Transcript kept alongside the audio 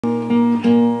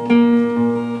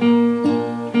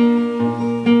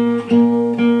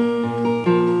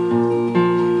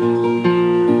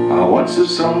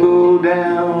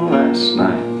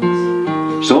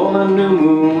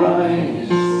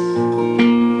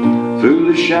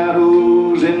the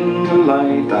shadows in the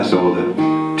light, I saw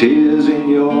the tears in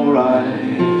your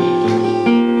eyes.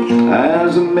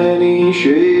 As the many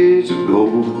shades of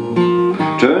gold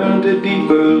turned to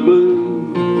deeper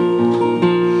blue,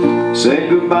 say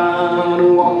goodbye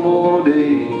to one more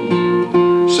day,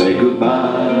 say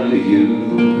goodbye to you.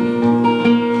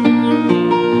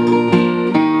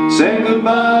 Say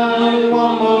goodbye to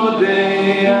one more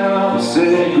day, and I'll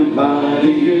say goodbye to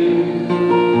you.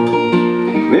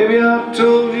 Maybe I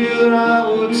told you that I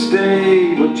would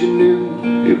stay, but you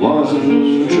knew it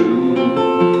wasn't true.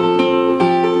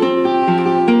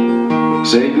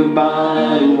 Say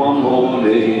goodbye to one more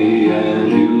day and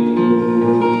you.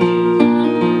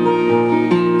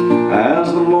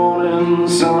 As the morning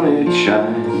sun it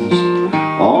shines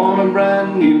on a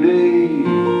brand new day,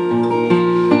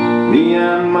 me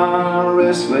and my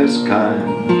restless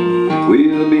kind,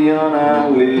 we'll be on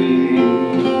our way.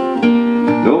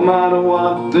 No matter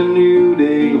what the new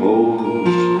day holds,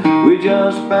 we're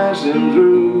just passing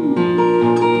through.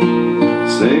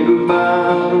 Say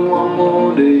goodbye to one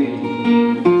more day,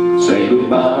 say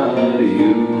goodbye to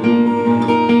you.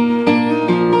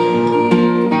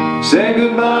 Say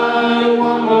goodbye to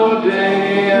one more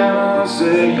day, and I'll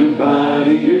say goodbye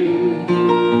to you.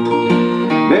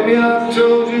 Maybe I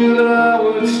told you that I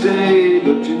would stay,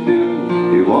 but you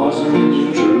knew it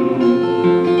wasn't true.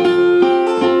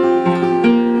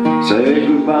 Say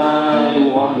goodbye to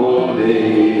one more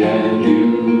day and you.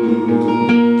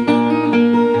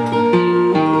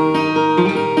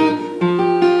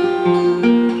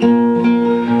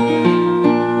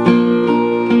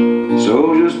 So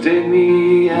just take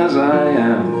me as I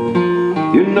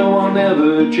am, you know I'll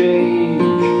never change.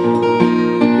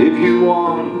 If you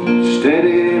want a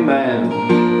steady man,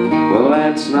 well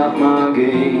that's not my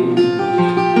game.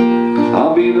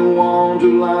 I'll be the one to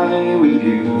lie with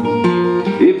you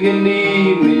if you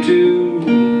need me to.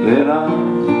 Then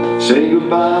I'll say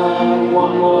goodbye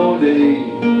one more day,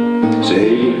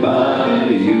 say goodbye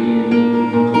to you.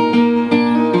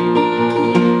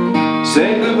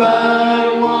 Say goodbye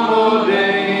one more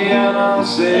day, and I'll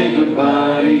say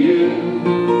goodbye to you.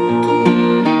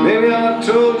 Maybe I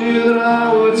told you that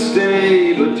I would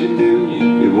stay, but you knew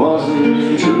it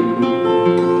wasn't true.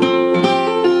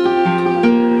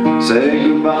 Say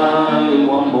goodbye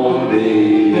one more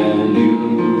day and you.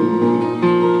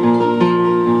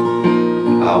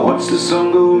 I watched the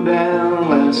sun go down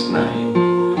last night,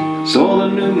 saw the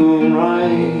new moon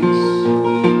rise.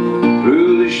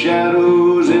 Through the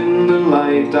shadows in the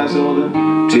light, I saw the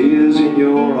tears in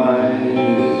your eyes.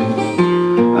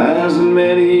 As the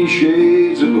many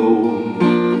shades of gold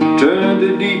turned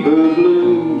to deeper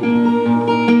blue,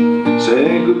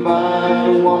 say goodbye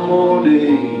one more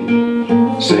day,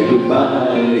 say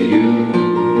goodbye to you.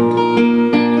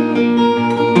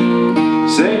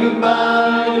 Say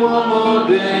goodbye one more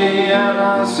day, and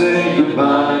I'll say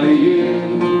goodbye to you.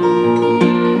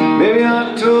 Maybe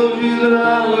I told you that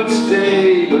I would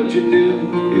stay, but you knew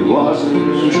it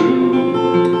wasn't true.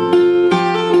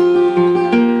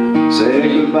 Say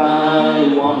goodbye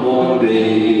one more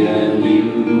day and you.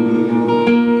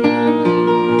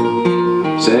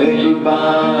 Say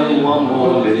goodbye one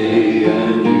more day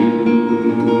and you.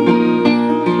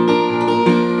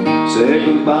 Say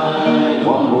goodbye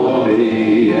one more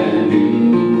day and you.